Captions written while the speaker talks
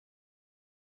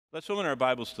Let's open our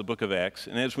Bibles to the book of Acts,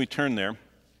 and as we turn there,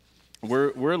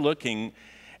 we're looking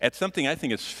at something I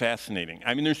think is fascinating.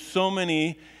 I mean, there's so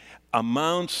many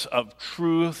amounts of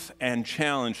truth and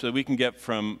challenge that we can get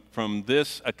from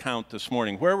this account this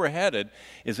morning. Where we're headed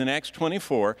is in Acts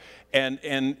 24,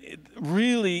 and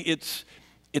really it's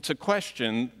a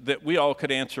question that we all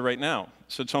could answer right now.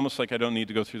 So it's almost like I don't need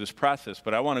to go through this process,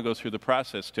 but I want to go through the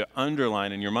process to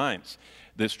underline in your minds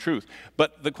this truth.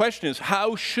 But the question is,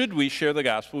 how should we share the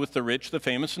gospel with the rich, the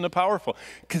famous, and the powerful?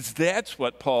 Because that's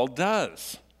what Paul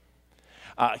does.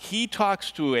 He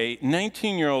talks to a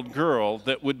 19-year-old girl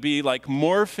that would be like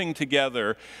morphing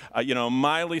together,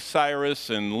 Miley Cyrus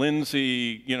and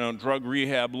Lindsay, drug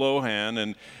rehab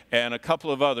Lohan, and a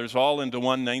couple of others all into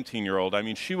one 19-year-old. I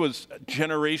mean, she was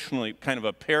generationally kind of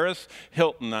a Paris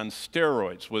Hilton on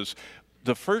steroids, was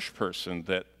the first person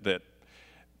that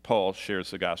Paul shares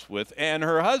the gospel with. And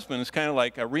her husband is kind of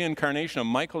like a reincarnation of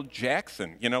Michael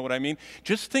Jackson. You know what I mean?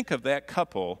 Just think of that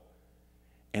couple,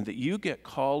 and that you get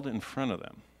called in front of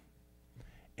them,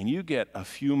 and you get a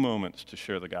few moments to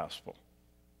share the gospel.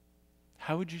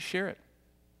 How would you share it?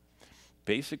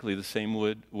 Basically the same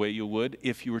way you would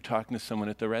if you were talking to someone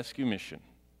at the rescue mission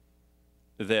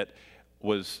that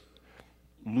was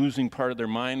losing part of their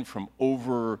mind from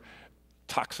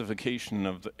over-toxification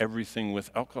of everything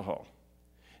with alcohol.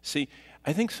 See,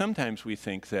 I think sometimes we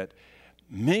think that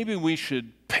maybe we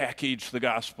should package the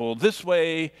gospel this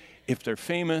way if they're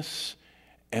famous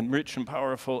and rich and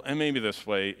powerful, and maybe this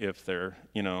way if they're,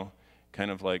 kind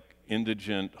of like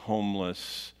indigent,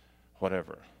 homeless,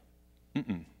 whatever.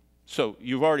 So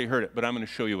you've already heard it, but I'm going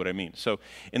to show you what I mean. So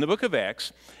in the book of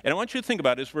Acts, and I want you to think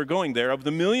about it as we're going there, of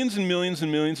the millions and millions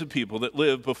and millions of people that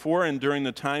lived before and during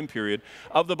the time period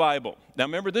of the Bible. Now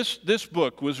remember, this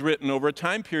book was written over a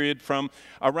time period from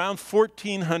around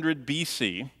 1400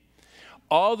 BC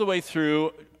all the way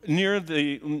through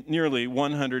nearly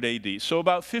 100 AD. So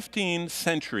about 15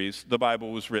 centuries the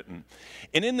Bible was written.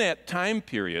 And in that time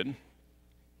period,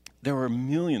 there were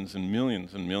millions and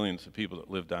millions and millions of people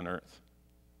that lived on earth.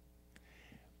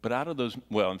 But out of those,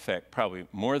 well, in fact, probably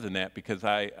more than that, because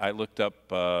I looked up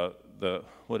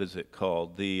what is it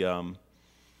called? The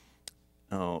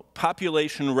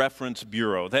Population Reference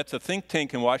Bureau. That's a think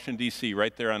tank in Washington, D.C.,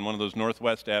 right there on one of those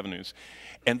Northwest avenues.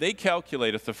 And they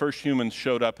calculate if the first humans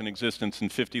showed up in existence in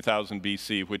 50,000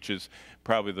 BC, which is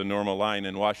probably the normal line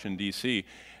in Washington, D.C.,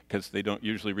 because they don't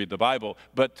usually read the Bible.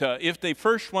 But if the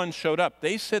first ones showed up,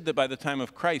 they said that by the time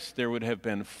of Christ, there would have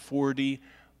been 40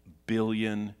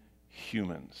 billion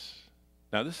humans.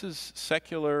 Now, this is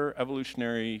secular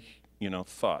evolutionary,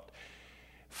 thought.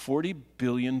 40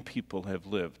 billion people have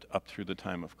lived up through the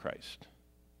time of Christ.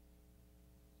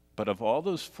 But of all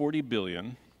those 40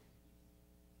 billion,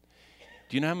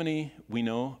 do you know how many we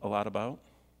know a lot about?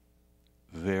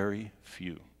 Very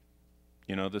few.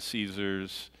 The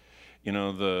Caesars,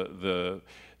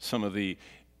 some of the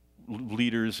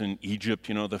leaders in Egypt,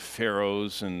 the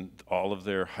pharaohs and all of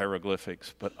their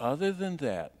hieroglyphics. But other than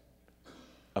that,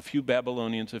 a few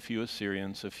Babylonians, a few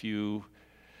Assyrians, a few,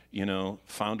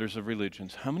 founders of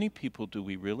religions. How many people do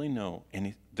we really know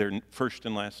their first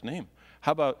and last name?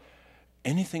 How about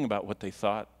anything about what they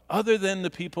thought? Other than the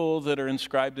people that are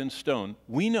inscribed in stone,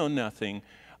 we know nothing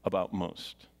about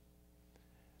most.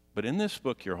 But in this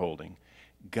book you're holding,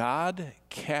 God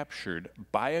captured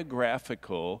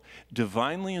biographical,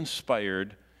 divinely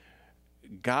inspired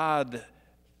God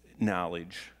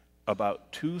knowledge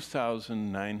about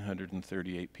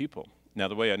 2,938 people. Now,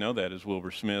 the way I know that is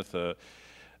Wilbur Smith, a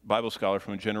Bible scholar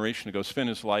from a generation ago, spent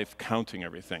his life counting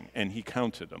everything, and he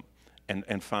counted them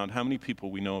and found how many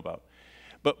people we know about.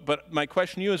 But my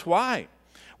question to you is why?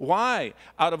 Why,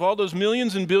 out of all those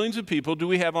millions and billions of people, do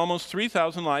we have almost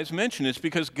 3,000 lives mentioned? It's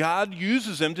because God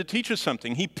uses them to teach us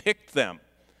something. He picked them,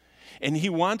 and He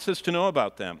wants us to know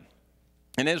about them.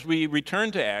 And as we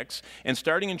return to Acts, and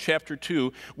starting in chapter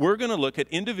 2, we're going to look at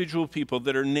individual people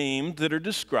that are named, that are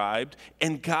described,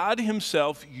 and God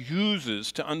Himself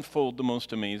uses to unfold the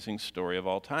most amazing story of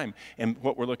all time. And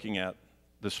what we're looking at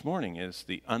this morning is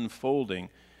the unfolding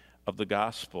of the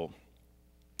gospel.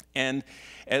 And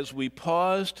as we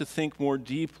pause to think more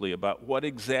deeply about what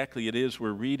exactly it is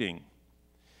we're reading,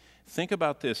 think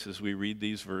about this as we read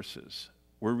these verses.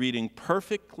 We're reading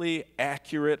perfectly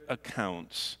accurate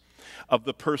accounts of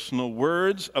the personal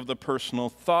words, of the personal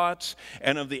thoughts,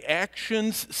 and of the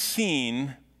actions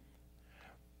seen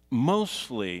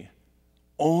mostly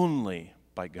only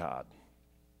by God,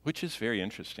 which is very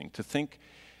interesting to think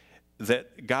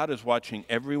that God is watching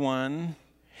everyone.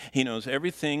 He knows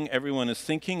everything everyone is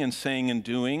thinking and saying and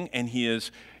doing, and he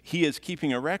is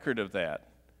keeping a record of that.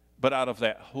 But out of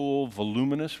that whole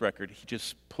voluminous record, he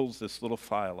just pulls this little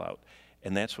file out.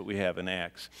 And that's what we have in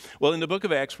Acts. Well, in the book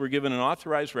of Acts, we're given an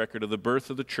authorized record of the birth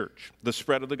of the church, the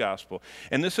spread of the gospel.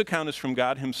 And this account is from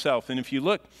God himself. And if you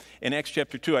look in Acts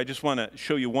chapter 2, I just want to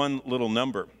show you one little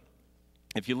number.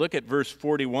 If you look at verse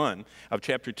 41 of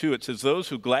chapter 2, it says, those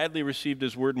who gladly received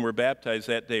his word and were baptized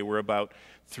that day were about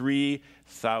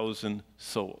 3,000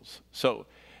 souls. So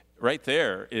right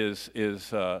there is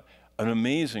an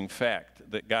amazing fact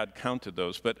that God counted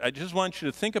those. But I just want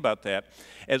you to think about that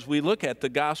as we look at the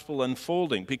gospel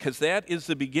unfolding, because that is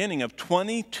the beginning of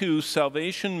 22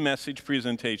 salvation message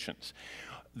presentations.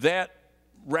 That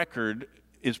record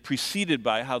is preceded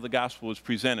by how the gospel was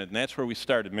presented, and that's where we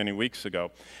started many weeks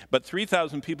ago. But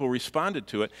 3,000 people responded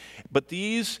to it. But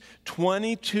these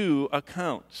 22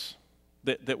 accounts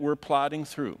that we're plodding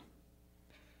through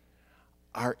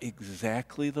are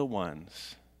exactly the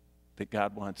ones that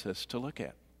God wants us to look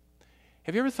at.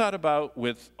 Have you ever thought about,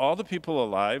 with all the people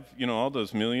alive, you know, all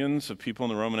those millions of people in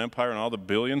the Roman Empire and all the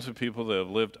billions of people that have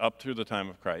lived up through the time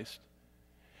of Christ,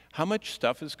 how much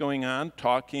stuff is going on,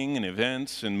 talking and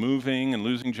events and moving and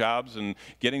losing jobs and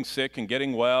getting sick and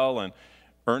getting well and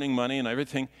earning money and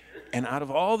everything. And out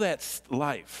of all that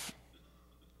life,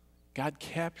 God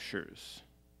captures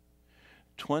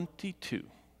 22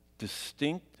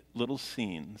 distinct little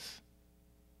scenes.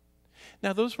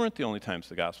 Now, those weren't the only times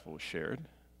the gospel was shared,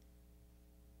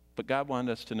 but God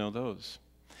wanted us to know those.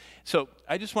 So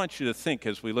I just want you to think,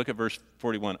 as we look at verse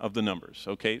 41, of the numbers,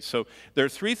 okay? So there are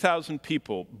 3,000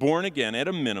 people born again at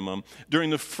a minimum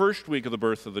during the first week of the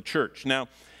birth of the church. Now,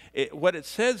 what it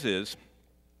says is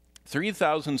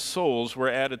 3,000 souls were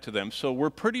added to them. So we're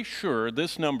pretty sure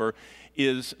this number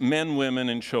is men, women,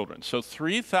 and children. So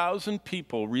 3,000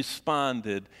 people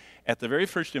responded at the very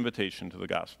first invitation to the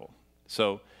gospel.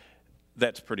 So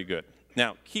that's pretty good.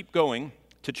 Now, keep going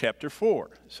to chapter 4.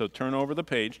 So turn over the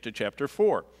page to chapter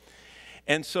 4.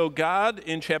 And so God,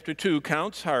 in chapter 2,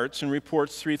 counts hearts and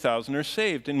reports 3,000 are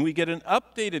saved. And we get an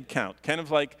updated count, kind of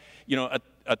like, you know,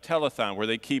 a telethon where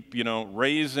they keep, you know,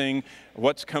 raising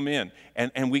what's come in.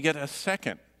 And we get a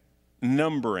second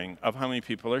numbering of how many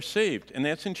people are saved. And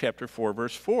that's in chapter 4,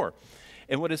 verse 4.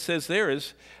 And what it says there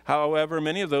is, however,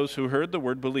 many of those who heard the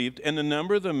word believed, and the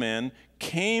number of the men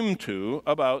came to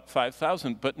about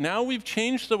 5,000. But now we've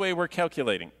changed the way we're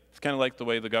calculating. It's kind of like the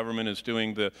way the government is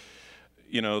doing the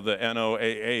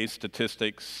NOAA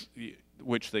statistics,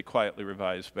 which they quietly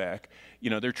revise back. You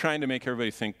know, they're trying to make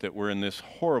everybody think that we're in this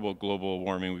horrible global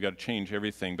warming. We've got to change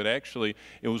everything. But actually,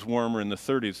 it was warmer in the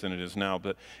 30s than it is now.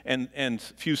 But and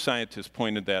few scientists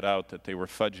pointed that out, that they were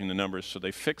fudging the numbers, so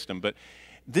they fixed them. But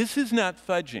this is not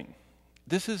fudging.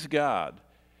 This is God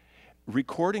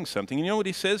recording something. You know what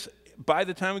he says? By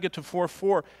the time we get to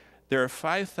 4:4, there are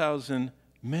 5,000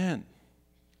 men.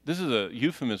 This is a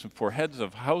euphemism for heads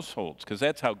of households, because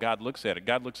that's how God looks at it.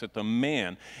 God looks at the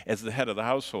man as the head of the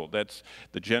household. That's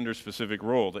the gender-specific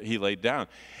role that he laid down.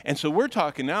 And so we're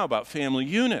talking now about family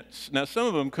units. Now, some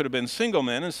of them could have been single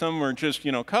men, and some were just,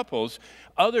 you know, couples.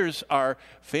 Others are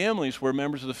families where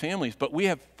members of the families. But we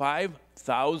have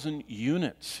 5,000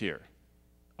 units here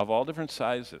of all different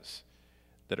sizes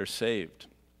that are saved.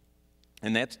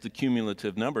 And that's the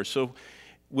cumulative number. So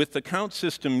with the count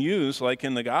system used, like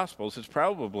in the Gospels, it's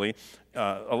probably,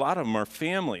 a lot of them are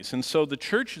families. And so the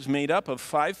church is made up of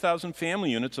 5,000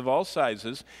 family units of all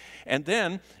sizes. And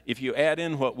then, if you add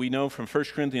in what we know from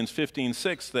 1 Corinthians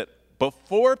 15:6, that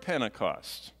before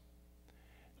Pentecost,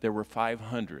 there were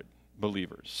 500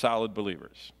 believers, solid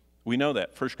believers. We know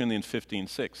that. 1 Corinthians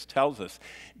 15:6 tells us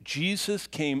Jesus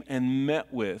came and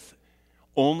met with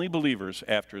only believers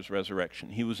after his resurrection.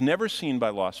 He was never seen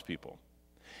by lost people.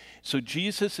 So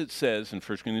Jesus, it says in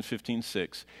 1 Corinthians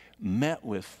 15:6, met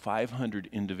with 500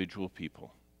 individual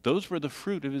people. Those were the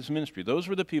fruit of his ministry. Those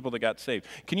were the people that got saved.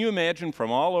 Can you imagine,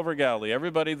 from all over Galilee,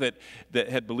 everybody that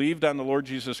had believed on the Lord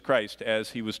Jesus Christ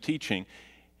as he was teaching,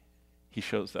 he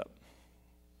shows up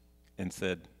and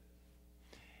said,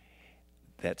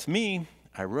 "That's me.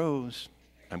 I rose.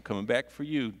 I'm coming back for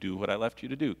you. Do what I left you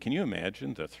to do." Can you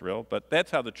imagine the thrill? But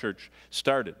that's how the church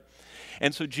started.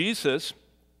 And so Jesus,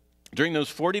 during those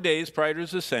 40 days prior to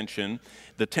his ascension,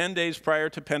 the 10 days prior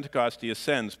to Pentecost, he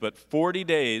ascends, but 40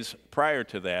 days prior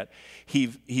to that, he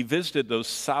visited those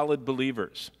solid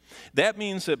believers. That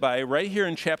means that by right here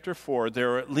in chapter 4,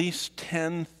 there are at least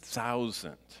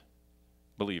 10,000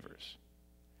 believers,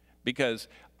 because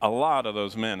a lot of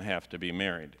those men have to be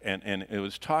married. And it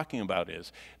was talking about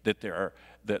is that there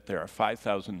are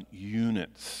 5,000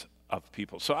 units of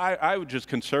people. So I would just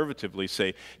conservatively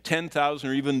say 10,000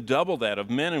 or even double that of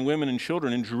men and women and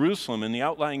children in Jerusalem and the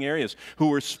outlying areas who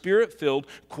were spirit-filled,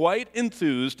 quite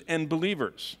enthused, and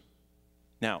believers.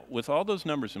 Now, with all those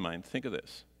numbers in mind, think of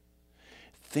this.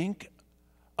 Think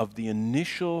of the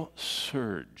initial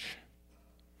surge.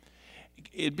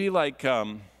 It'd be like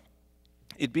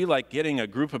getting a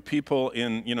group of people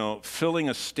in, filling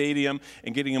a stadium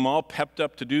and getting them all pepped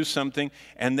up to do something,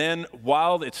 and then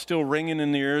while it's still ringing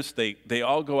in the ears, they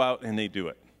all go out and they do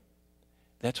it.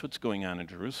 That's what's going on in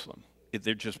Jerusalem.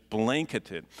 They're just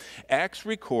blanketed. Acts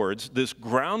records this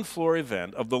ground floor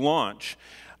event of the launch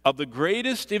of the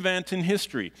greatest event in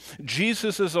history.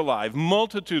 Jesus is alive.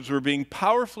 Multitudes were being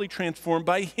powerfully transformed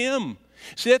by him.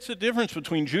 See, that's the difference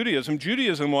between Judaism.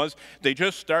 Judaism was they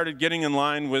just started getting in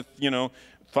line with,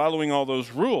 following all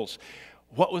those rules.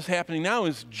 What was happening now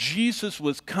is Jesus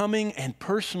was coming and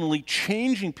personally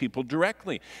changing people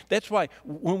directly. That's why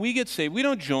when we get saved, we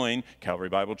don't join Calvary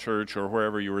Bible Church or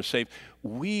wherever you were saved.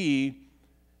 We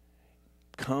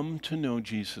come to know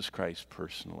Jesus Christ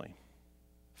personally,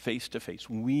 face to face.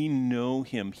 We know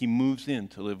him. He moves in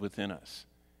to live within us.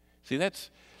 See, that's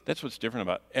what's different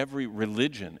about every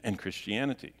religion and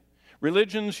Christianity.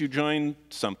 Religions, you join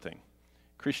something.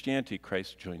 Christianity,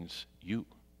 Christ joins you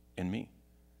and me.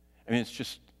 I mean, it's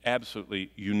just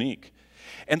absolutely unique.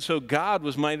 And so God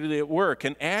was mightily at work,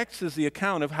 and Acts is the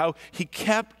account of how he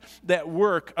kept that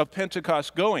work of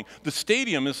Pentecost going. The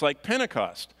stadium is like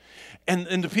Pentecost.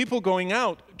 And the people going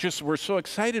out just were so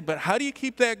excited, but how do you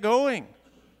keep that going?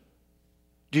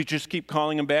 Do you just keep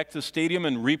calling them back to the stadium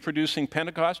and reproducing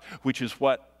Pentecost, which is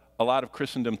what a lot of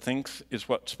Christendom thinks is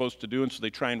what's supposed to do, and so they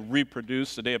try and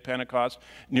reproduce the day of Pentecost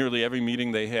nearly every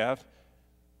meeting they have?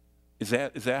 Is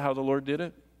that how the Lord did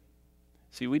it?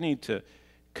 See, we need to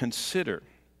consider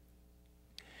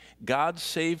God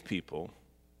saved people,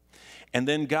 and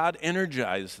then God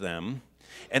energized them,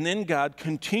 and then God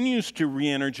continues to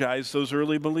re-energize those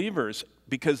early believers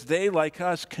because they, like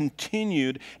us,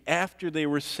 continued after they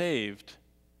were saved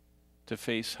to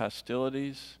face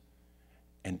hostilities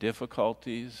and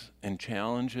difficulties and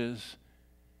challenges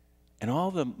and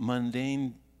all the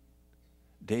mundane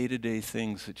day-to-day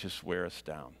things that just wear us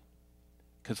down.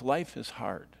 Because life is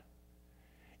hard.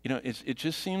 It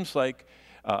just seems like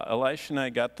Elisha and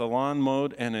I got the lawn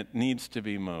mowed and it needs to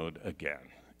be mowed again.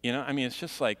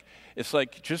 It's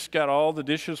like just got all the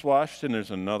dishes washed and there's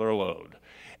another load.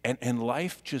 And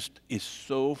life just is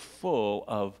so full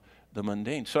of the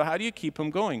mundane. So how do you keep them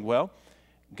going? Well,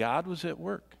 God was at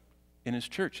work in his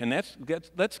church. And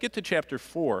let's get to chapter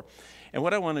 4. And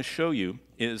what I want to show you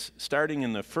is, starting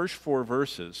in the first 4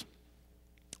 verses,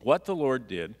 what the Lord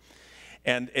did.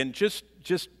 And just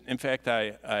in fact,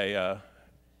 I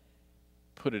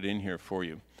put it in here for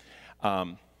you.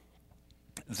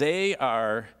 They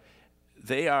are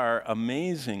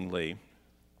amazingly,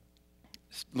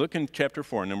 look in chapter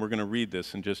 4, and then we're going to read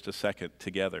this in just a second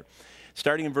together.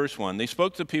 Starting in verse 1, they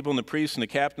spoke to the people, and the priests and the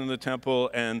captain of the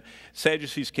temple, and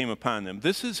Sadducees came upon them.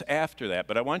 This is after that,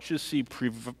 but I want you to see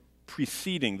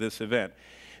preceding this event.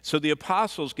 So the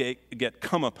apostles get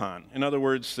come upon. In other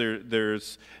words,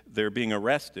 they're being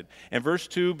arrested. And verse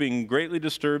 2, being greatly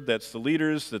disturbed, that's the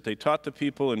leaders, that they taught the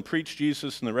people and preached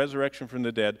Jesus and the resurrection from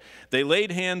the dead. They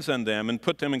laid hands on them and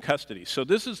put them in custody. So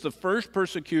this is the first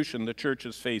persecution the church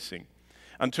is facing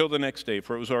until the next day,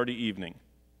 for it was already evening.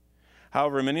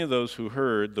 However, many of those who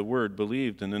heard the word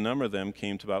believed, and the number of them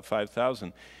came to about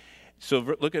 5,000.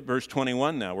 So look at verse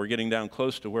 21 now. We're getting down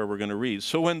close to where we're going to read.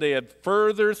 So when they had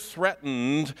further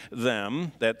threatened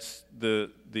them, that's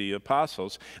the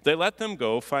apostles, they let them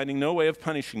go, finding no way of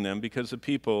punishing them because the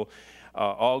people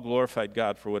all glorified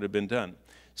God for what had been done.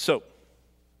 So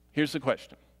here's the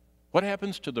question. What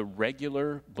happens to the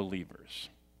regular believers?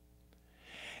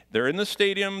 They're in the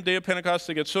stadium, day of Pentecost.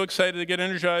 They get so excited, they get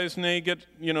energized, and they get,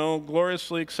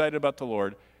 gloriously excited about the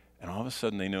Lord. And all of a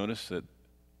sudden they notice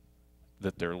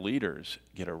that their leaders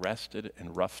get arrested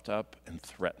and roughed up and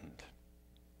threatened.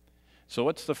 So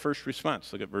what's the first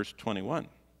response? Look at verse 21.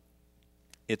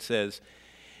 It says,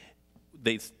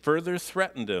 they further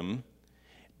threatened him,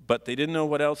 but they didn't know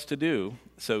what else to do.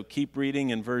 So keep reading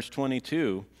in verse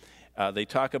 22. They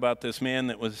talk about this man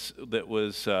that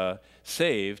was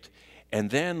saved. And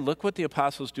then look what the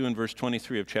apostles do in verse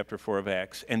 23 of chapter 4 of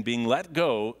Acts. And being let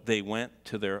go, they went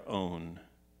to their own.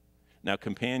 Now,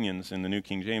 companions in the New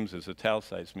King James is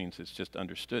italicized, means it's just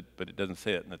understood, but it doesn't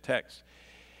say it in the text.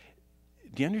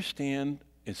 Do you understand?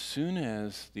 As soon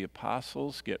as the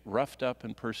apostles get roughed up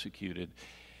and persecuted,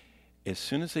 as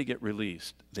soon as they get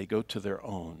released, they go to their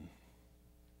own.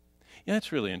 Yeah,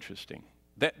 that's really interesting.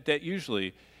 That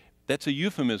usually, that's a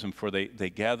euphemism for they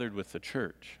gathered with the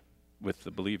church, with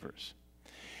the believers.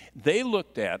 They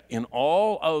looked at, in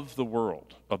all of the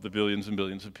world, of the billions and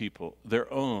billions of people,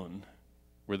 their own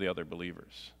were the other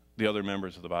believers, the other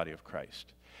members of the body of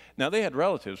Christ. Now, they had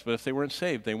relatives, but if they weren't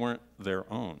saved, they weren't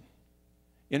their own.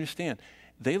 You understand?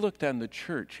 They looked on the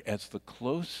church as the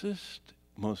closest,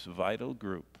 most vital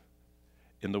group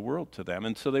in the world to them.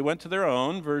 And so they went to their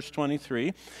own, verse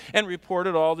 23, and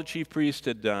reported all the chief priest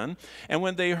had done. And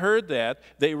when they heard that,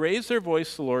 they raised their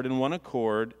voice to the Lord in one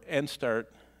accord and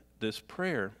start this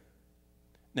prayer.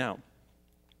 Now,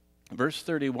 verse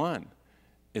 31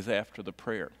 is after the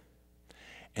prayer.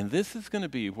 And this is going to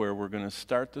be where we're going to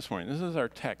start this morning. This is our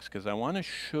text because I want to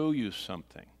show you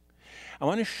something. I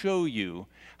want to show you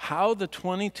how the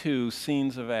 22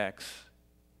 scenes of Acts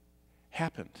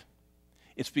happened.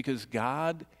 It's because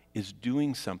God is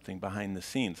doing something behind the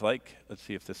scenes. Like, let's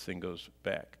see if this thing goes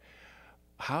back.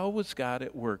 How was God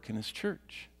at work in his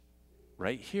church?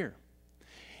 Right here.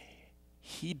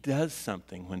 He does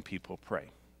something when people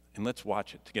pray. And let's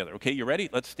watch it together. Okay, you ready?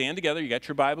 Let's stand together. You got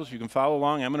your Bibles. You can follow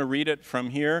along. I'm going to read it from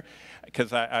here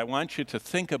because I want you to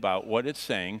think about what it's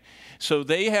saying. So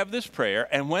they have this prayer,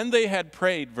 and when they had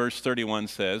prayed, verse 31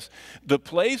 says, the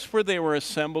place where they were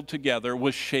assembled together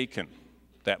was shaken.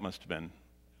 That must have been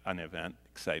an event,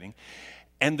 exciting.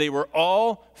 And they were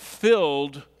all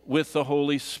filled with the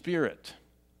Holy Spirit.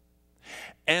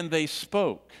 And they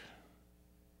spoke.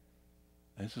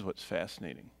 This is what's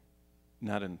fascinating.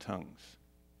 Not in tongues.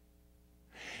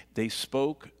 They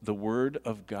spoke the word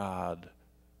of God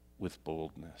with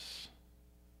boldness.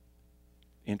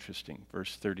 Interesting.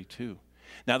 Verse 32.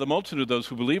 Now the multitude of those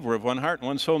who believed were of one heart and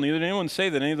one soul. Neither did anyone say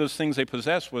that any of those things they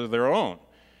possessed were their own.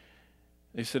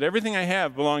 They said, everything I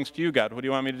have belongs to you, God. What do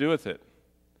you want me to do with it?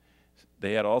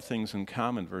 They had all things in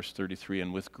common, verse 33.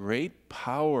 And with great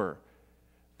power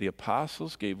the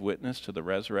apostles gave witness to the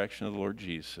resurrection of the Lord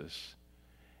Jesus.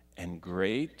 And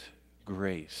great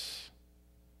grace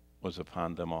was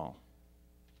upon them all.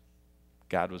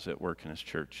 God was at work in his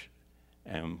church,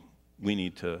 and we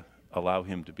need to allow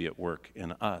him to be at work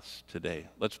in us today.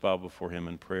 Let's bow before him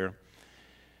in prayer.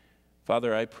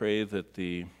 Father, I pray that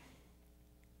the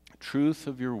truth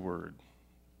of your word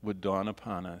would dawn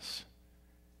upon us,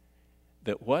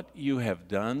 that what you have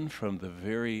done from the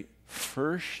very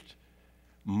first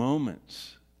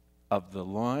moments of the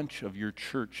launch of your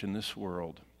church in this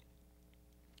world,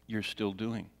 you're still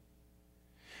doing.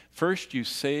 First, you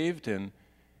saved and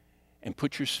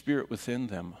put your Spirit within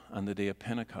them on the day of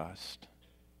Pentecost.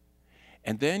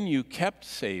 And then you kept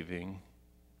saving,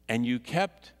 and you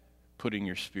kept putting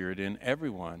your Spirit in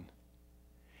everyone.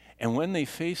 And when they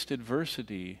faced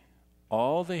adversity,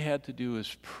 all they had to do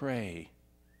is pray,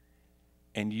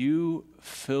 and you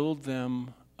filled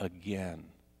them again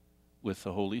with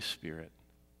the Holy Spirit.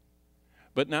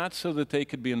 But not so that they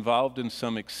could be involved in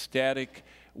some ecstatic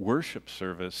worship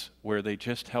service where they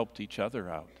just helped each other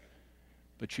out.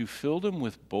 But you filled them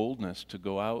with boldness to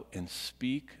go out and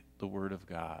speak the word of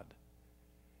God.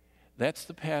 That's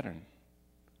the pattern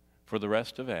for the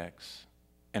rest of Acts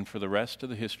and for the rest of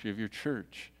the history of your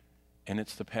church. And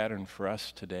it's the pattern for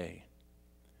us today.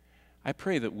 I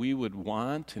pray that we would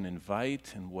want and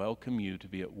invite and welcome you to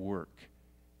be at work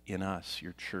in us,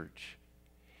 your church.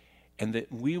 And that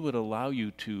we would allow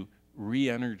you to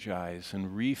re-energize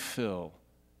and refill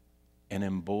and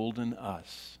embolden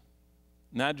us.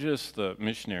 Not just the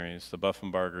missionaries, the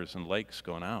Buffenbargers and Lakes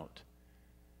going out,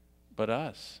 but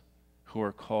us who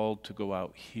are called to go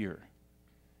out here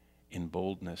in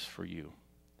boldness for you.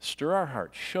 Stir our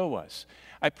hearts, show us.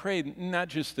 I pray not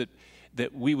just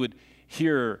that we would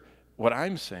hear what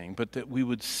I'm saying, but that we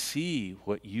would see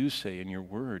what you say in your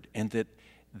word, and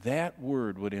that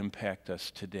word would impact us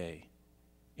today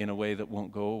in a way that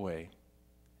won't go away,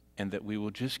 and that we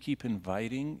will just keep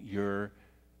inviting your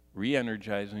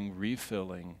re-energizing,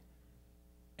 refilling,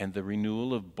 and the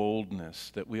renewal of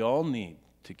boldness that we all need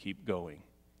to keep going.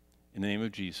 In the name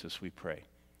of Jesus we pray.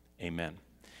 Amen.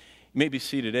 You may be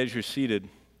seated. As you're seated,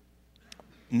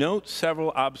 note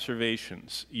several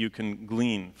observations you can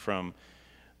glean from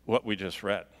what we just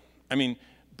read. I mean,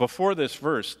 before this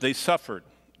verse, they suffered.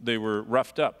 They were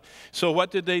roughed up. So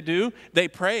what did they do? They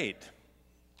prayed.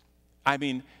 I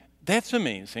mean, that's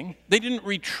amazing. They didn't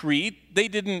retreat. They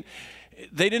didn't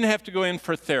have to go in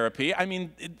for therapy. I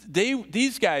mean,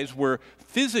 these guys were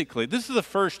physically, this is the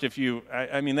first,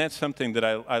 I mean, that's something that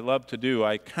I love to do.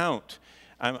 I count.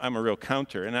 I'm a real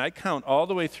counter, and I count all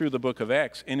the way through the book of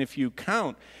Acts. And if you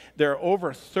count, there are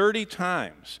over 30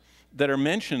 times that are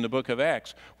mentioned in the book of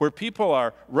Acts where people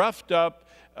are roughed up,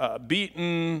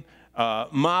 beaten,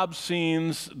 mob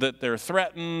scenes, that they're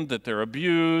threatened, that they're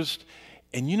abused.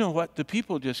 And you know what? The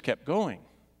people just kept going.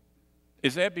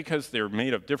 Is that because they're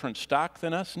made of different stock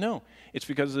than us? No. It's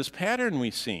because of this pattern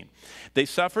we've seen. They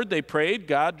suffered, they prayed,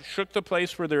 God shook the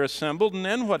place where they're assembled, and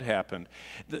then what happened?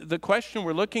 The question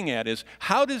we're looking at is,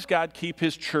 how does God keep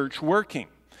his church working?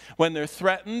 When they're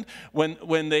threatened,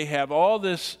 when they have all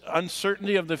this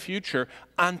uncertainty of the future,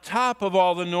 on top of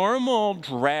all the normal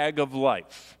drag of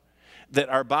life, that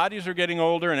our bodies are getting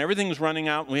older and everything's running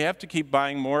out and we have to keep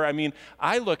buying more. I mean,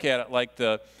 I look at it like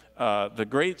the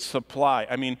great supply.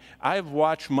 I mean, I've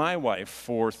watched my wife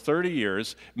for 30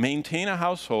 years maintain a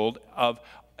household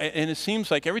and it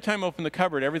seems like every time I open the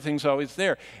cupboard, everything's always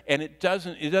there. And it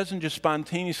doesn't just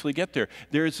spontaneously get there.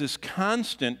 There's this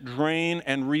constant drain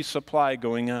and resupply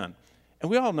going on. And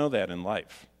we all know that in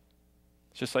life.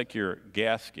 It's just like your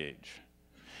gas gauge.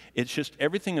 It's just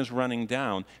everything is running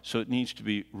down, so it needs to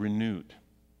be renewed.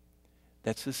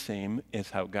 That's the same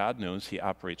as how God knows he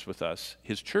operates with us,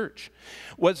 his church.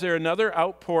 Was there another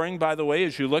outpouring, by the way,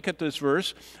 as you look at this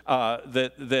verse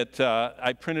that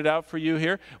I printed out for you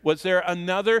here? Was there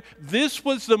another? This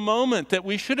was the moment that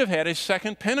we should have had a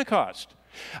second Pentecost.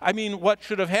 I mean, what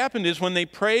should have happened is when they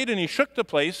prayed and he shook the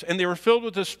place and they were filled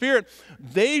with the Spirit,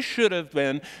 they should have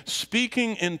been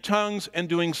speaking in tongues and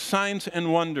doing signs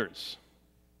and wonders.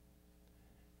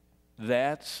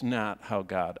 That's not how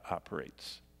God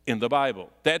operates in the Bible.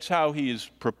 That's how he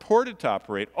is purported to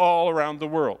operate all around the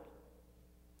world.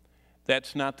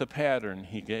 That's not the pattern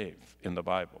he gave in the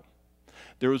Bible.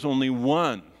 There was only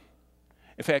one.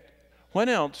 In fact, when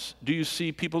else do you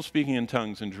see people speaking in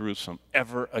tongues in Jerusalem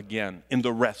ever again in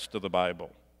the rest of the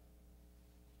Bible?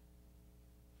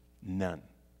 None.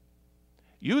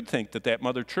 You would think that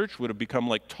mother church would have become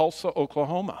like Tulsa,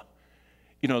 Oklahoma.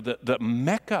 You know, the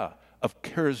Mecca of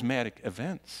charismatic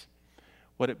events.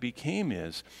 What it became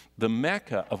is the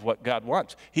Mecca of what God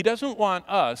wants. He doesn't want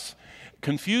us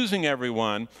confusing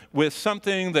everyone with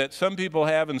something that some people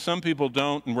have and some people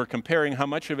don't, and we're comparing how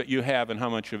much of it you have and how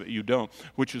much of it you don't,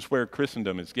 which is where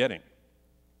Christendom is getting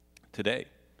today.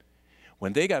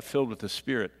 When they got filled with the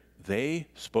Spirit, they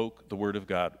spoke the Word of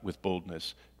God with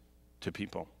boldness to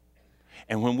people.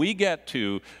 And when we get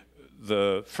to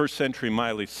the first century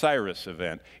Miley Cyrus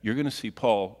event, you're going to see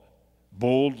Paul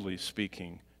boldly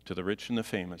speaking to the rich and the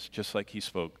famous, just like he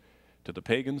spoke to the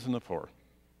pagans and the poor.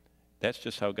 That's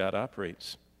just how God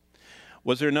operates.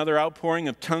 Was there another outpouring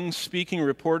of tongues speaking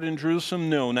reported in Jerusalem?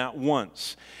 No, not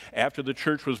once. After the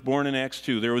church was born in Acts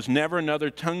 2, there was never another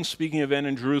tongue speaking event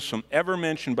in Jerusalem ever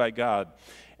mentioned by God.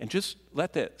 And just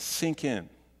let that sink in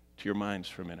to your minds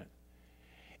for a minute.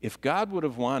 If God would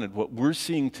have wanted what we're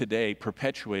seeing today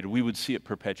perpetuated, we would see it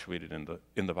perpetuated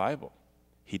in the Bible.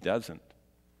 He doesn't.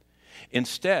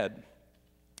 Instead,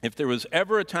 if there was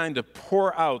ever a time to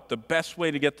pour out the best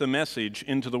way to get the message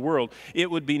into the world,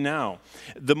 it would be now.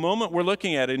 The moment we're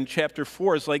looking at in chapter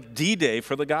 4 is like D-Day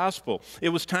for the gospel. It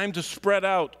was time to spread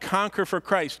out, conquer for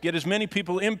Christ, get as many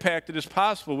people impacted as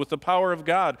possible with the power of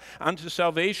God unto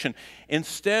salvation.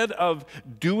 Instead of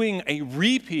doing a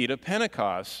repeat of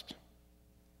Pentecost,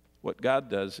 what God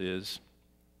does is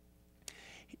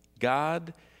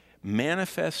God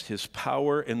manifests his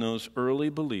power in those early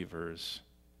believers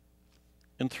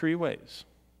in three ways.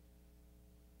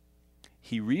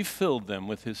 He refilled them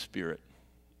with his Spirit,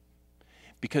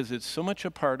 because it's so much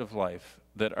a part of life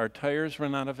that our tires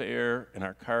run out of air and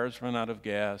our cars run out of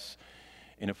gas,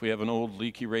 and if we have an old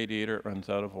leaky radiator, it runs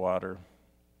out of water,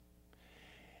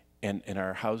 and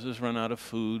our houses run out of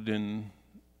food and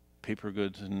paper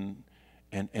goods and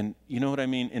you know what I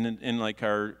mean? And like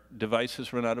our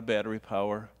devices run out of battery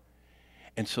power.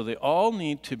 And so they all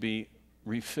need to be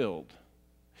refilled.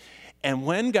 And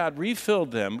when God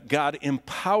refilled them, God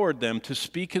empowered them to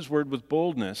speak his word with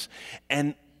boldness.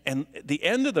 And the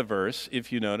end of the verse,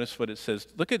 if you notice what it says,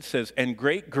 look, it says, and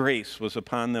great grace was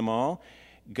upon them all.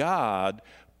 God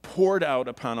poured out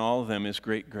upon all of them his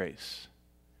great grace.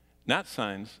 Not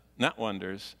signs, not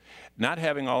wonders, not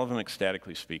having all of them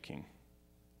ecstatically speaking.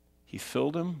 He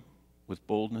filled them with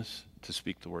boldness to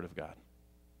speak the word of God.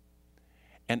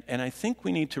 And I think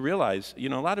we need to realize, you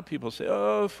know, a lot of people say,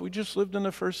 oh, if we just lived in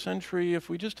the first century, if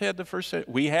we just had the first century.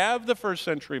 We have the first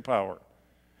century power.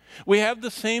 We have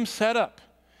the same setup.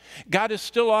 God is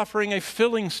still offering a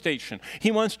filling station.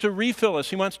 He wants to refill us.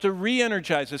 He wants to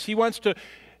re-energize us. He wants to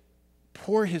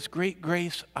pour his great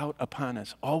grace out upon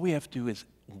us. All we have to do is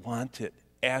want it,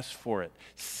 ask for it,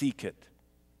 seek it.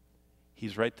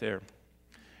 He's right there.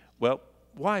 Well,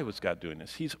 why was God doing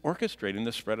this? He's orchestrating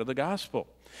the spread of the gospel.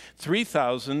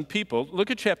 3,000 people. Look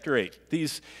at chapter 8.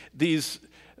 These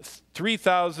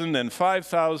 3,000 and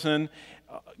 5,000,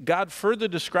 God further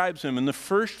describes them in the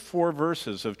first 4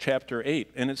 verses of chapter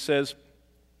 8. And it says,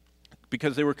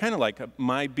 because they were kind of like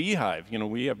my beehive. You know,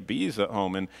 we have bees at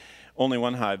home, and only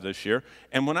one hive this year.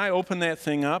 And when I open that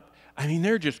thing up, I mean,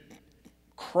 they're just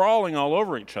crawling all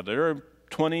over each other. There are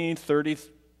 20, 30,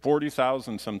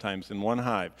 40,000 sometimes in one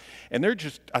hive. And they're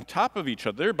just on top of each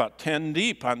other. They're about 10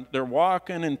 deep. They're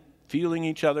walking and feeling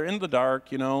each other in the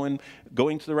dark, you know, and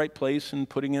going to the right place and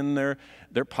putting in their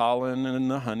pollen and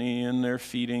the honey, and they're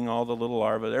feeding all the little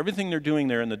larvae. Everything they're doing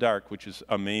there in the dark, which is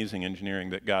amazing engineering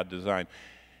that God designed.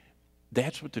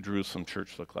 That's what the Jerusalem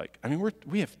church looked like. I mean,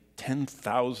 we have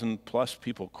 10,000 plus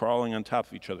people crawling on top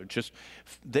of each other.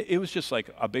 It was just like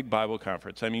a big Bible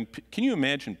conference. I mean, can you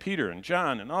imagine Peter and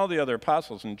John and all the other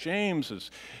apostles, and James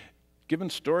is giving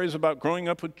stories about growing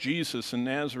up with Jesus in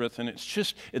Nazareth, and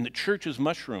and the church is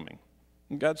mushrooming.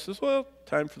 And God says, well,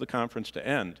 time for the conference to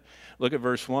end. Look at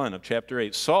verse 1 of chapter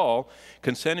 8. Saul,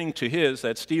 consenting to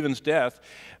that's Stephen's death,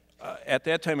 at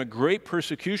that time a great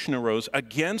persecution arose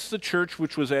against the church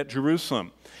which was at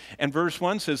Jerusalem. And verse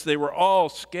 1 says, they were all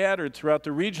scattered throughout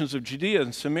the regions of Judea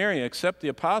and Samaria except the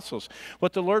apostles.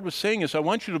 What the Lord was saying is, I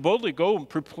want you to boldly go and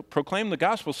proclaim the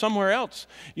gospel somewhere else.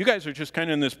 You guys are just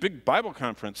kind of in this big Bible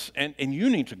conference, and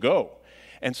you need to go.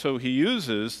 And so he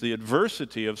uses the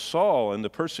adversity of Saul and the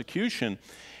persecution.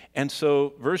 And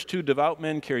so, verse 2, devout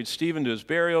men carried Stephen to his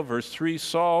burial. Verse 3,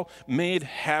 Saul made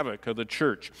havoc of the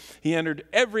church. He entered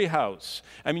every house.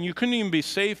 I mean, you couldn't even be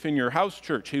safe in your house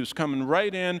church. He was coming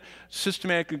right in,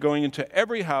 systematically going into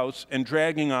every house and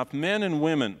dragging off men and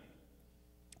women,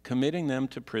 committing them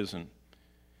to prison.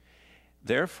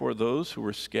 Therefore, those who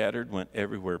were scattered went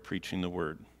everywhere preaching the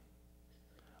word.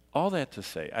 All that to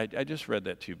say, I just read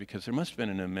that to you because there must have been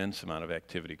an immense amount of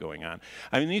activity going on.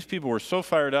 I mean, these people were so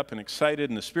fired up and excited,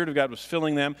 and the Spirit of God was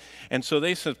filling them. And so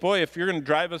they said, boy, if you're going to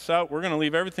drive us out, we're going to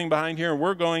leave everything behind here, and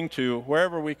we're going to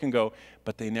wherever we can go.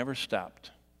 But they never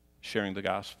stopped sharing the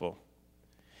gospel.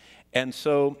 And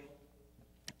so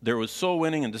there was soul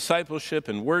winning and discipleship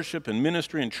and worship and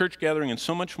ministry and church gathering and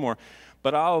so much more.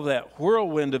 But all of that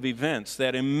whirlwind of events,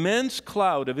 that immense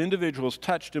cloud of individuals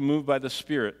touched and moved by the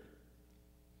Spirit,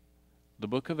 the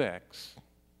book of Acts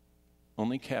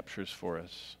only captures for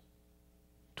us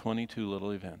 22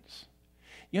 little events.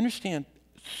 You understand,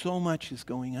 so much is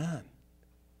going on.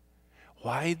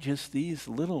 Why just these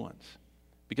little ones?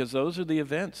 Because those are the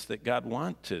events that God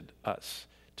wanted us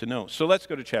to know. So let's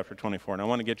go to chapter 24, and I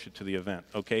want to get you to the event,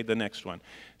 okay, the next one.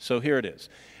 So here it is.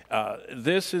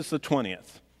 This is the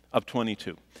 20th of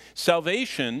 22.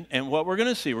 Salvation, and what we're going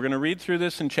to see, we're going to read through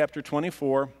this in chapter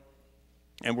 24,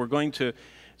 and we're going to,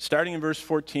 starting in verse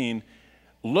 14,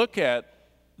 look at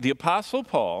the Apostle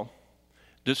Paul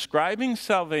describing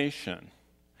salvation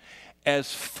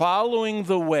as following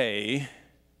the way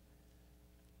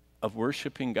of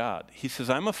worshiping God. He says,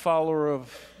 I'm a follower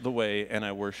of the way and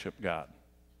I worship God.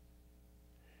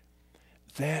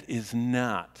 That is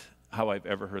not how I've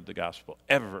ever heard the gospel,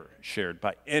 ever shared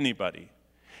by anybody.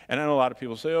 And I know a lot of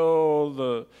people say, oh,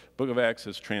 the book of Acts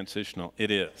is transitional.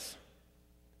 It is.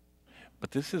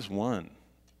 But this is one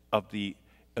of the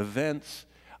events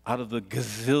out of the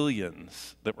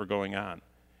gazillions that were going on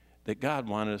that God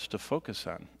wanted us to focus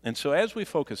on. And so as we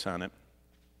focus on it,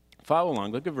 follow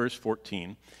along, look at verse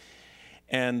 14.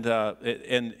 And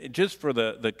just for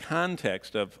the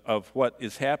context of what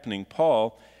is happening,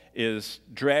 Paul is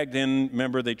dragged in.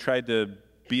 Remember, they tried to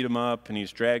beat him up, and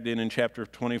he's dragged in chapter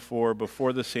 24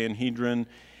 before the Sanhedrin.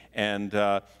 And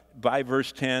by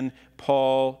verse 10,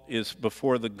 Paul is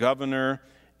before the governor,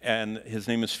 and his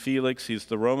name is Felix. He's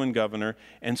the Roman governor.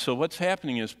 And so what's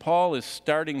happening is Paul is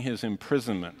starting his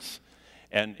imprisonments.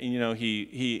 And, you know,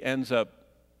 he ends up,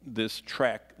 this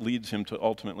track leads him to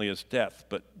ultimately his death.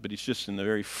 But he's just in the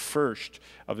very first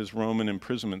of his Roman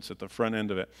imprisonments at the front end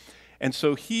of it. And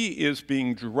so he is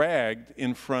being dragged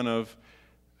in front of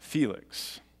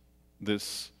Felix,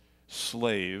 this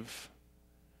slave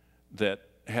that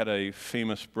had a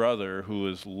famous brother who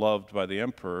was loved by the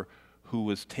emperor, who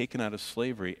was taken out of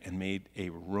slavery and made a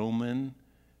Roman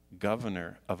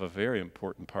governor of a very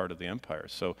important part of the empire.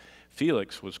 So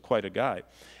Felix was quite a guy.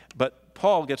 But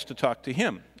Paul gets to talk to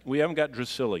him. We haven't got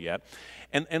Drusilla yet.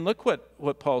 And look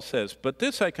what Paul says. But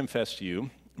this I confess to you,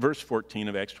 verse 14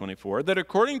 of Acts 24, that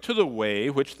according to the way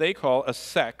which they call a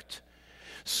sect,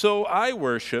 so I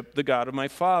worship the God of my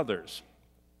fathers.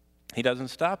 He doesn't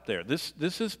stop there. This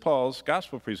is Paul's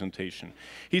gospel presentation.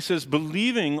 He says,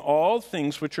 believing all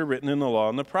things which are written in the law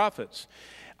and the prophets,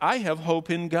 I have hope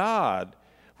in God,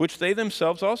 which they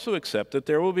themselves also accept, that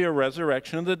there will be a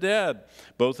resurrection of the dead,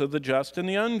 both of the just and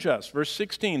the unjust. Verse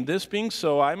 16, this being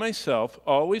so, I myself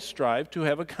always strive to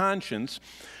have a conscience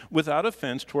without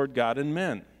offense toward God and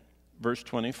men. Verse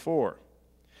 24,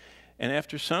 And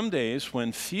after some days,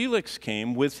 when Felix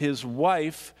came with his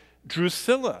wife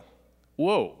Drusilla,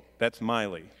 whoa, that's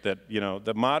Miley,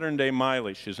 the modern day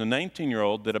Miley. She's a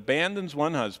 19-year-old that abandons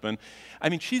one husband. I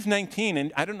mean, she's 19,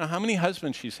 and I don't know how many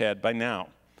husbands she's had by now.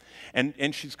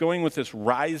 And she's going with this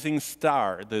rising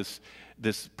star, this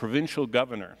provincial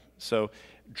governor. So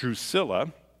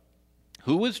Drusilla,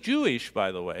 who was Jewish,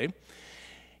 by the way,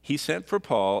 he sent for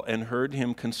Paul and heard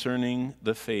him concerning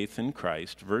the faith in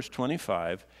Christ. Verse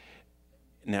 25,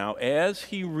 now as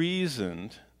he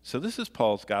reasoned, so this is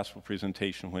Paul's gospel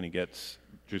presentation when he gets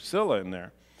Drusilla in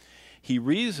there. He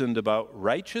reasoned about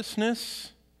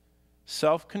righteousness,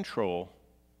 self-control,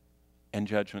 and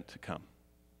judgment to come.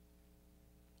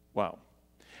 Wow.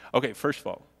 Okay, first of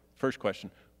all, first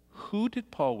question, who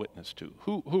did Paul witness to?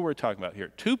 Who we're talking about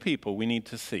here? Two people we need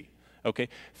to see, okay?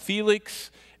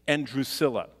 Felix and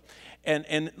Drusilla.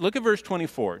 And look at verse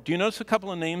 24. Do you notice a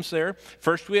couple of names there?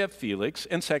 First we have Felix,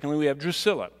 and secondly we have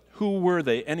Drusilla. Who were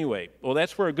they anyway? Well,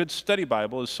 that's where a good study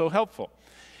Bible is so helpful.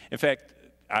 In fact,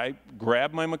 I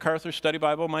grabbed my MacArthur Study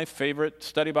Bible, my favorite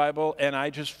study Bible, and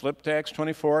I just flipped to Acts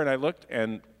 24, and I looked,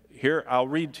 and here, I'll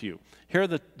read to you. Here are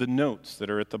the notes that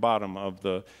are at the bottom of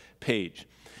the page.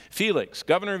 Felix,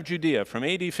 governor of Judea, from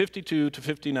AD 52 to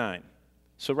 59.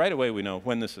 So right away we know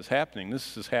when this is happening.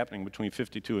 This is happening between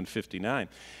 52 and 59.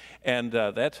 And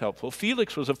that's helpful.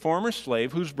 Felix was a former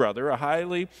slave whose brother, a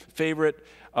highly favorite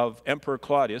of Emperor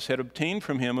Claudius, had obtained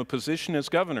from him a position as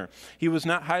governor. He was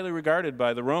not highly regarded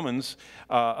by the Romans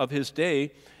of his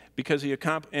day because he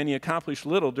accomplished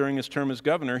little during his term as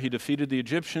governor. He defeated the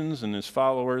Egyptians and his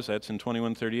followers. That's in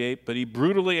 2138. But he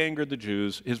brutally angered the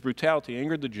Jews. His brutality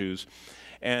angered the Jews.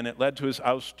 And it led to his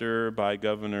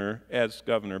ouster as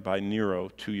governor by Nero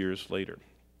 2 years later.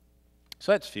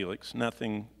 So that's Felix,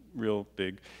 nothing real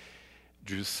big.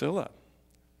 Drusilla.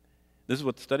 This is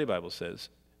what the study Bible says.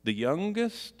 The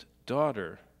youngest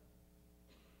daughter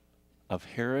of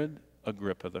Herod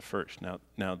Agrippa I.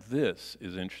 Now this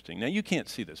is interesting. Now you can't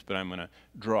see this, but I'm going to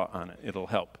draw on it. It'll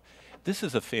help. This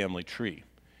is a family tree.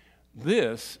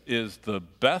 This is the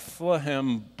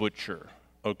Bethlehem butcher.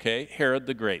 Okay, Herod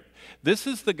the Great. This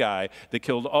is the guy that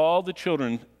killed all the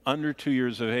children under 2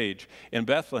 years of age in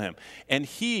Bethlehem. And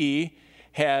he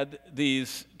had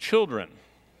these children.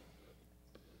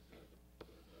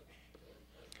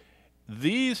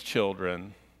 These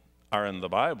children are in the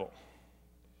Bible.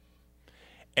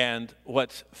 And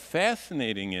what's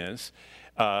fascinating is,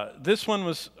 this one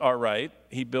was all right.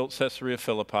 He built Caesarea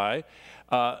Philippi.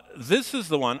 This is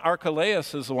the one,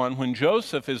 Archelaus is the one, when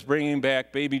Joseph is bringing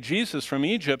back baby Jesus from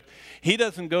Egypt, he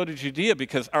doesn't go to Judea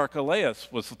because Archelaus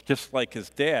was just like his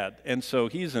dad, and so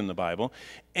he's in the Bible.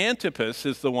 Antipas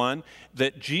is the one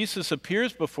that Jesus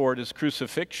appears before at his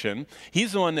crucifixion.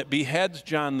 He's the one that beheads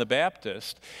John the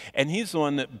Baptist, and he's the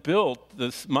one that built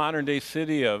this modern-day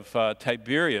city of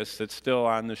Tiberias that's still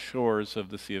on the shores of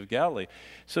the Sea of Galilee.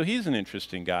 So he's an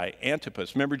interesting guy,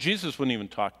 Antipas. Remember, Jesus wouldn't even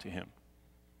talk to him.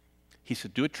 He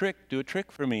said, do a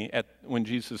trick for me, when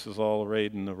Jesus is all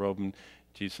arrayed in the robe, and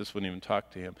Jesus wouldn't even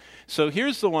talk to him. So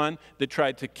here's the one that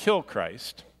tried to kill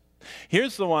Christ.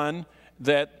 Here's the one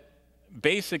that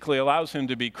basically allows him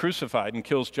to be crucified and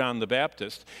kills John the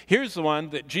Baptist. Here's the one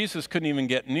that Jesus couldn't even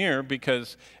get near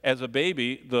because as a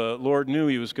baby, the Lord knew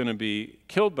he was going to be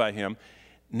killed by him.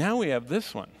 Now we have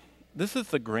this one. This is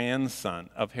the grandson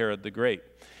of Herod the Great.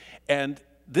 And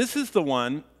this is the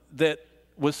one that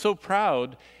was so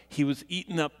proud he was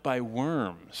eaten up by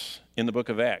worms in the book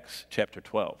of Acts, chapter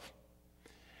 12.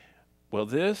 Well,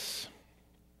 this,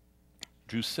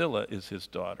 Drusilla, is his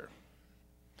daughter.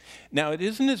 Now, it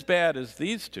isn't as bad as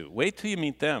these two. Wait till you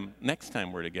meet them next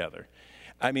time we're together.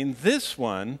 I mean, this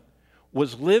one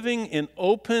was living in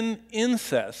open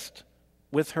incest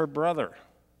with her brother.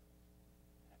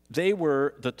 They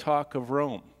were the talk of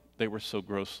Rome. They were so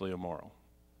grossly immoral.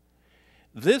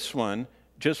 This one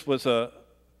just was a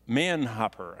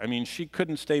man-hopper. I mean, she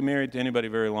couldn't stay married to anybody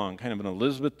very long, kind of an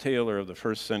Elizabeth Taylor of the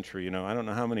first century. You know, I don't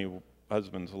know how many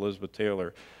husbands Elizabeth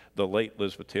Taylor, the late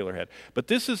Elizabeth Taylor, had. But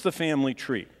this is the family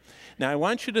tree. Now, I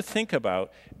want you to think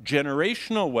about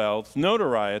generational wealth,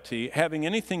 notoriety, having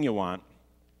anything you want.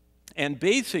 And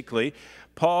basically,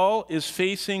 Paul is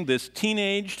facing this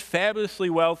teenaged, fabulously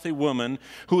wealthy woman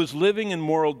who is living in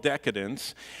moral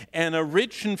decadence and a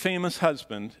rich and famous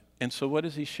husband. And so what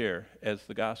does he share as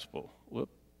the gospel?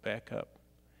 Back up.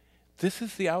 This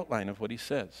is the outline of what he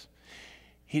says.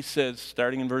 He says,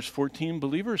 starting in verse 14,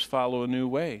 believers follow a new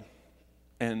way,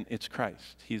 and it's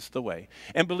Christ. He's the way.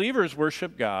 And believers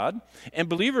worship God. And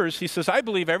believers, he says, I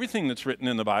believe everything that's written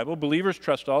in the Bible. Believers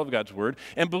trust all of God's word.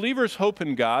 And believers hope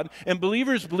in God. And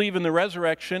believers believe in the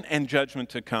resurrection and judgment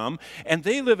to come. And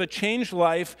they live a changed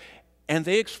life And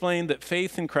they explained that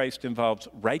faith in Christ involves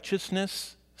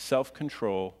righteousness,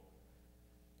 self-control,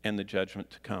 and the judgment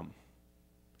to come.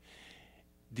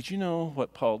 Did you know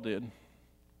what Paul did?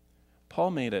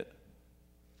 Paul made it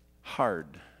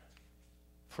hard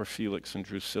for Felix and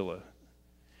Drusilla.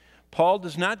 Paul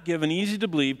does not give an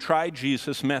easy-to-believe, try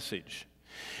Jesus message.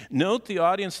 Note the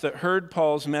audience that heard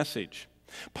Paul's message.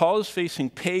 Paul is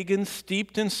facing pagans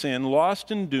steeped in sin,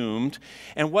 lost and doomed,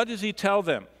 and what does he tell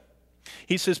them?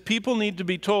 He says people need to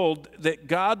be told that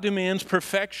God demands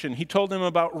perfection. He told them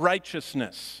about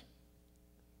righteousness.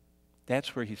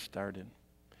 That's where he started.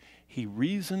 He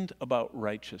reasoned about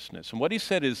righteousness. And what he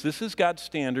said is, this is God's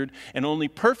standard, and only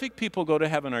perfect people go to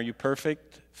heaven. Are you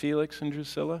perfect, Felix and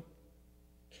Drusilla?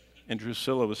 And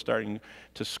Drusilla was starting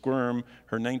to squirm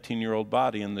her 19-year-old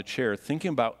body in the chair,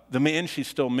 thinking about the man she's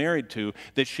still married to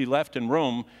that she left in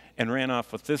Rome and ran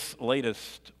off with this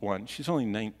latest one. She's only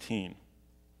 19.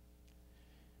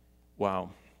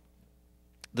 Wow.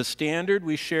 The standard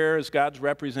we share as God's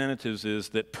representatives is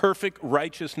that perfect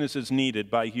righteousness is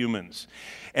needed by humans.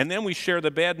 And then we share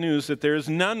the bad news that there is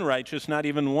none righteous, not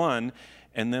even one,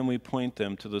 and then we point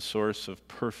them to the source of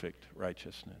perfect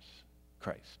righteousness,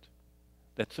 Christ.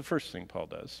 That's the first thing Paul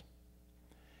does.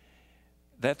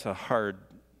 That's a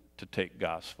hard-to-take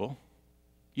gospel.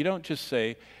 You don't just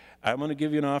say, I'm going to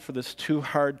give you an offer that's too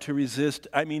hard to resist.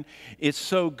 I mean, it's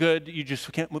so good, you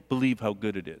just can't believe how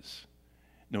good it is.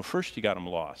 No, first he got them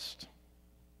lost.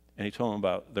 And he told them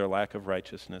about their lack of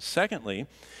righteousness. Secondly,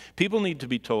 people need to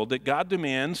be told that God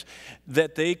demands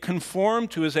that they conform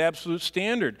to his absolute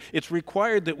standard. It's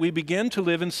required that we begin to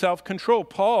live in self-control.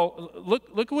 Paul, look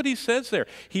at what he says there.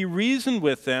 He reasoned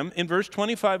with them in verse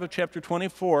 25 of chapter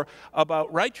 24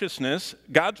 about righteousness,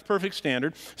 God's perfect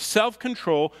standard,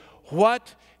 self-control.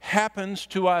 What happens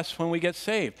to us when we get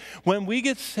saved? When we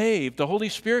get saved, the Holy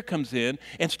Spirit comes in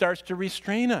and starts to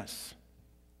restrain us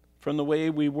from the way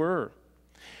we were.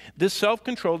 This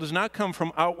self-control does not come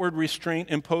from outward restraint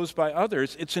imposed by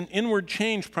others. It's an inward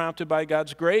change prompted by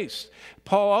God's grace.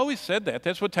 Paul always said that.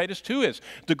 That's what Titus 2 is.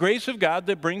 The grace of God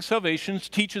that brings salvation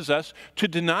teaches us to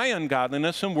deny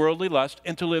ungodliness and worldly lust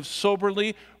and to live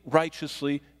soberly,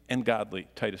 righteously, and godly.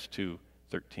 Titus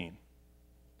 2:13.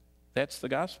 That's the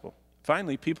gospel.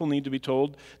 Finally, people need to be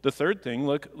told the third thing.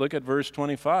 Look at verse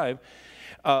 25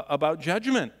 about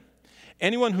judgment.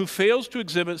 Anyone who fails to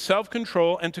exhibit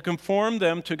self-control and to conform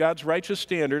them to God's righteous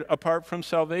standard apart from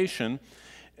salvation,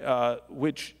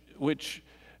 which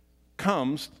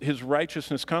comes, his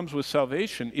righteousness comes with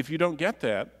salvation. If you don't get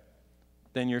that,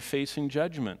 then you're facing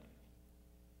judgment.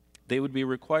 They would be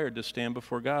required to stand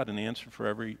before God and answer for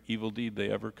every evil deed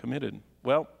they ever committed.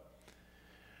 Well,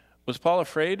 was Paul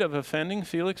afraid of offending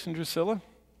Felix and Drusilla?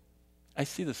 I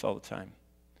see this all the time.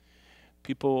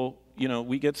 People,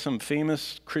 we get some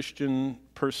famous Christian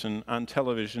person on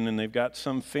television, and they've got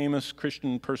some famous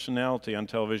Christian personality on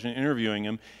television interviewing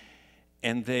him,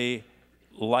 and they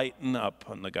lighten up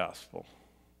on the gospel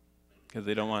because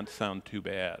they don't want to sound too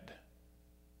bad.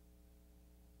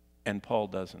 And Paul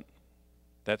doesn't.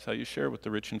 That's how you share with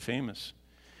the rich and famous.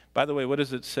 By the way, what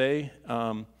does it say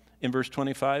in verse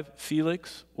 25?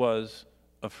 Felix was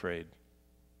afraid.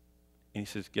 And he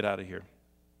says, get out of here.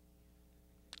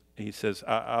 He says,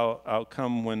 I'll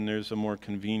come when there's a more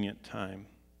convenient time.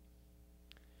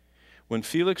 When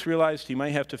Felix realized he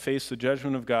might have to face the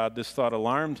judgment of God, this thought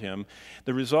alarmed him.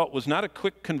 The result was not a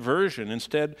quick conversion.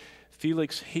 Instead,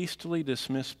 Felix hastily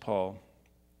dismissed Paul.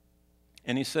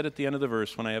 And he said at the end of the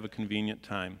verse, when I have a convenient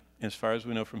time. As far as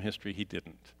we know from history, he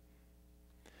didn't.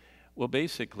 Well,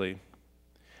 basically,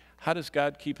 how does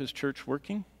God keep his church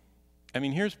working? I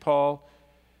mean, here's Paul,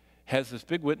 has this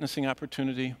big witnessing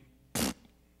opportunity.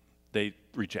 They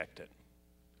reject it.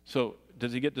 So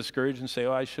does he get discouraged and say,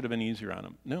 I should have been easier on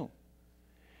him? No.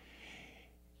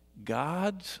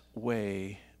 God's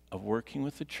way of working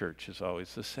with the church is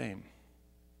always the same.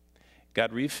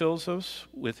 God refills us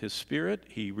with his Spirit.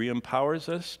 He re-empowers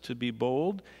us to be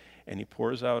bold, and he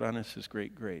pours out on us his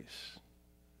great grace.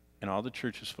 And all the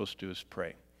church is supposed to do is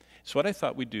pray. So what I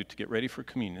thought we'd do to get ready for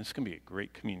communion, this is going to be a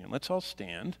great communion. Let's all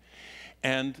stand.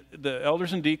 And the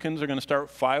elders and deacons are going to start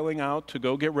filing out to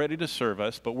go get ready to serve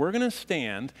us. But we're going to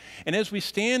stand. And as we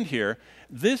stand here,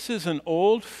 this is an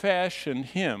old-fashioned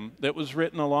hymn that was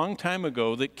written a long time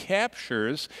ago that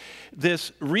captures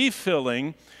this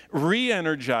refilling,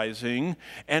 re-energizing,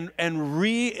 and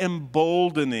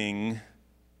re-emboldening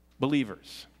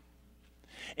believers.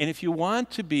 And if you want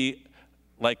to be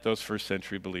like those first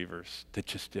century believers that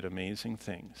just did amazing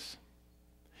things,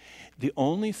 the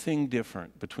only thing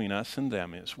different between us and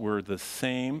them is we're the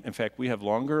same. In fact, we have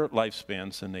longer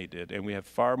lifespans than they did, and we have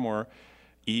far more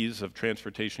ease of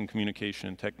transportation, communication,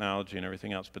 and technology and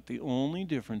everything else. But the only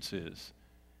difference is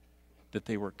that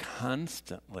they were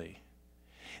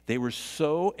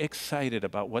so excited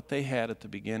about what they had at the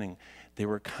beginning. They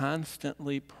were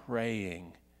constantly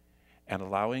praying and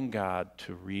allowing God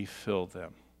to refill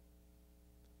them.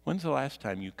 When's the last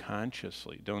time you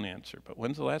consciously, don't answer, but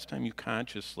when's the last time you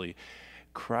consciously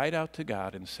cried out to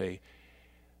God and say,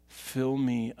 fill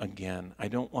me again. I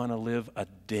don't want to live a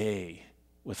day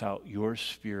without your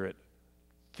Spirit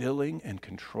filling and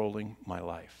controlling my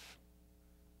life.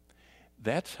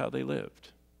 That's how they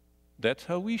lived. That's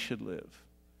how we should live.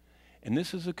 And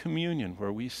this is a communion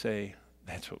where we say,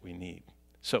 that's what we need.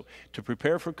 So to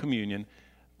prepare for communion,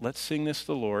 let's sing this to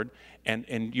the Lord.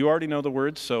 And you already know the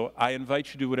words, so I invite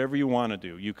you to do whatever you want to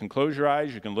do. You can close your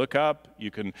eyes, you can look up,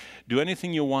 you can do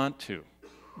anything you want to.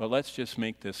 But let's just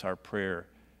make this our prayer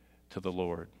to the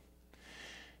Lord.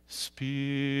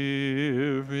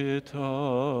 Spirit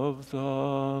of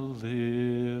the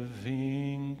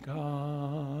living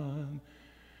God,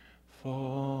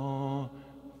 fall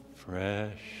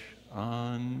fresh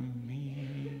on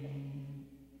me.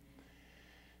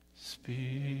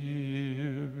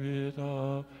 Spirit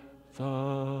of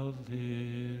the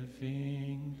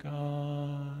living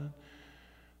God,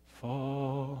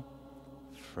 fall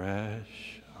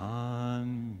fresh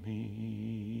on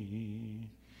me.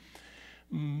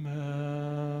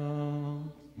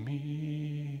 Melt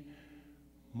me,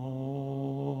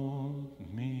 mold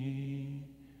me,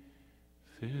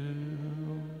 fill,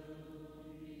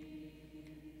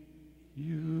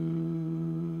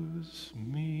 use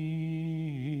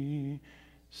me,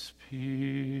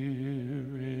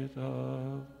 Spirit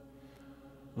of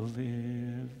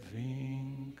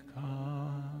living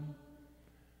God,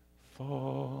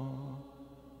 fall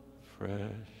fresh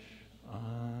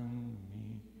on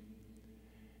me.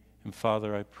 And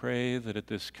Father, I pray that at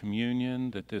this communion,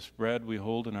 that this bread we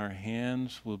hold in our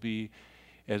hands will be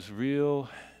as real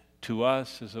to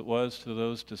us as it was to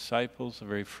those disciples the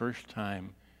very first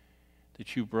time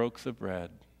that you broke the bread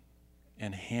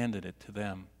and handed it to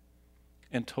them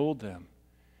and told them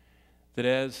that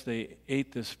as they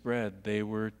ate this bread, they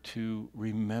were to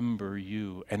remember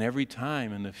you. And every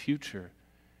time in the future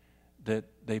that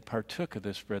they partook of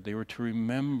this bread, they were to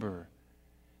remember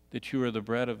that you are the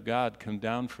bread of God come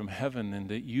down from heaven, and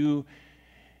that you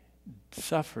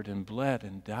suffered and bled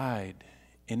and died,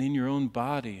 and in your own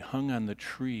body hung on the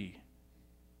tree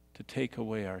to take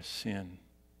away our sin,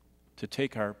 to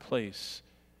take our place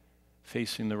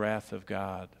facing the wrath of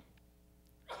God,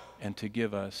 and to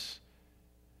give us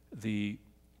the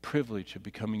privilege of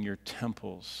becoming your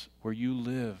temples where you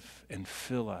live and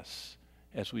fill us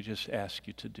as we just ask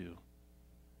you to do.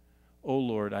 Oh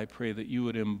Lord, I pray that you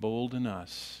would embolden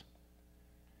us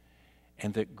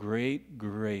and that great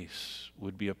grace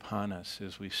would be upon us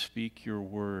as we speak your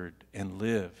word and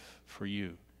live for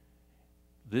you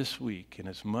this week and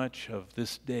as much of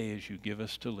this day as you give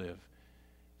us to live.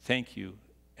 Thank you.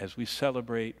 As we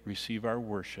celebrate, receive our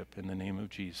worship in the name of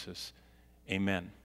Jesus. Amen.